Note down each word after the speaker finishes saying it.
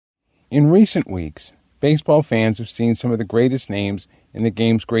In recent weeks, baseball fans have seen some of the greatest names in the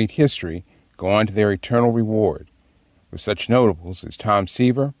game's great history go on to their eternal reward, with such notables as Tom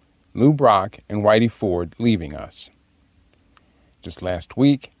Seaver, Lou Brock, and Whitey Ford leaving us. Just last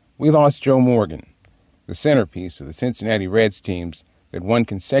week, we lost Joe Morgan, the centerpiece of the Cincinnati Reds teams that won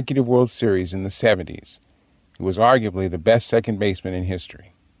consecutive World Series in the 70s, who was arguably the best second baseman in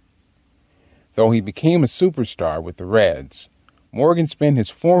history. Though he became a superstar with the Reds, Morgan spent his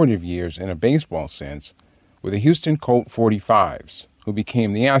formative years, in a baseball sense, with the Houston Colt 45s, who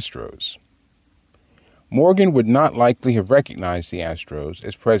became the Astros. Morgan would not likely have recognized the Astros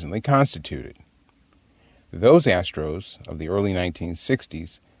as presently constituted. Those Astros of the early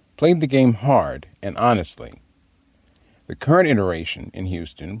 1960s played the game hard and honestly. The current iteration in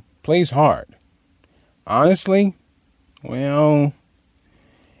Houston plays hard. Honestly? Well,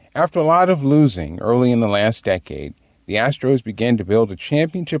 after a lot of losing early in the last decade, the Astros began to build a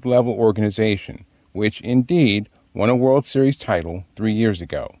championship-level organization, which indeed won a World Series title 3 years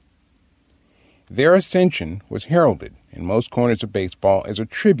ago. Their ascension was heralded in most corners of baseball as a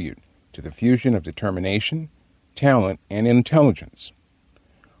tribute to the fusion of determination, talent, and intelligence.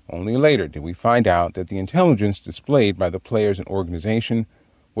 Only later did we find out that the intelligence displayed by the players and organization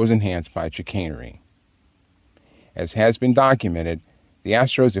was enhanced by chicanery. As has been documented, the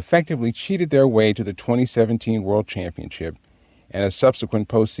Astros effectively cheated their way to the 2017 World Championship and a subsequent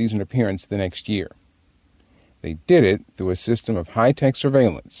postseason appearance the next year. They did it through a system of high-tech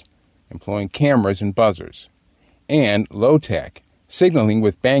surveillance, employing cameras and buzzers, and low-tech, signaling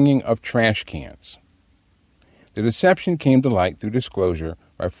with banging of trash cans. The deception came to light through disclosure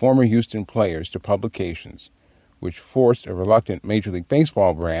by former Houston players to publications, which forced a reluctant Major League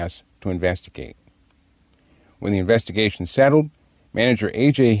Baseball brass to investigate. When the investigation settled, manager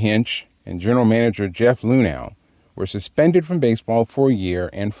A.J. Hinch and general manager Jeff Luhnow were suspended from baseball for a year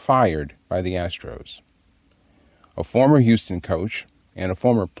and fired by the Astros. A former Houston coach and a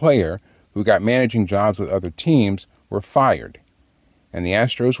former player who got managing jobs with other teams were fired, and the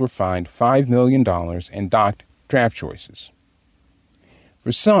Astros were fined $5 million and docked draft choices.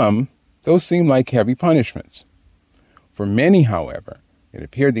 For some, those seemed like heavy punishments. For many, however, it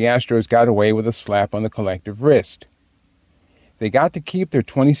appeared the Astros got away with a slap on the collective wrist. They got to keep their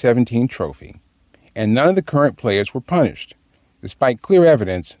 2017 trophy, and none of the current players were punished, despite clear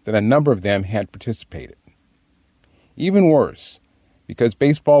evidence that a number of them had participated. Even worse, because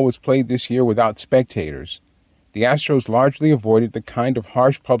baseball was played this year without spectators, the Astros largely avoided the kind of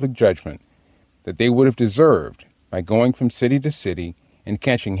harsh public judgment that they would have deserved by going from city to city and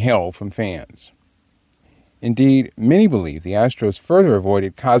catching hell from fans. Indeed, many believe the Astros further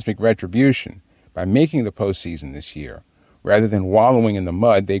avoided cosmic retribution by making the postseason this year, rather than wallowing in the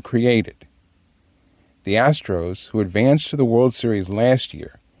mud they created. The Astros, who advanced to the World Series last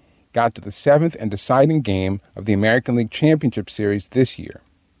year, got to the seventh and deciding game of the American League Championship Series this year.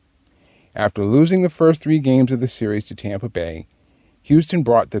 After losing the first 3 games of the series to Tampa Bay, Houston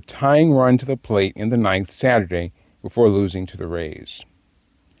brought the tying run to the plate in the 9th Saturday before losing to the Rays.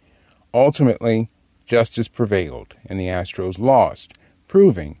 Ultimately, justice prevailed, and the Astros lost,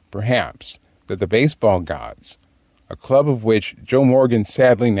 proving, perhaps, that the baseball gods, a club of which Joe Morgan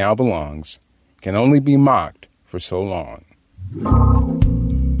sadly now belongs, can only be mocked for so long.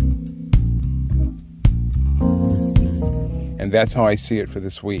 And that's how I see it for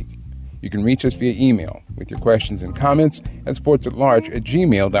this week. You can reach us via email with your questions and comments at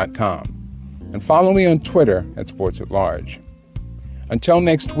sportsatlarge@gmail.com. And follow me on Twitter at sportsatlarge. Until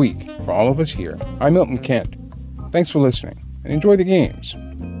next week, for all of us here, I'm Milton Kent. Thanks for listening, and enjoy the games.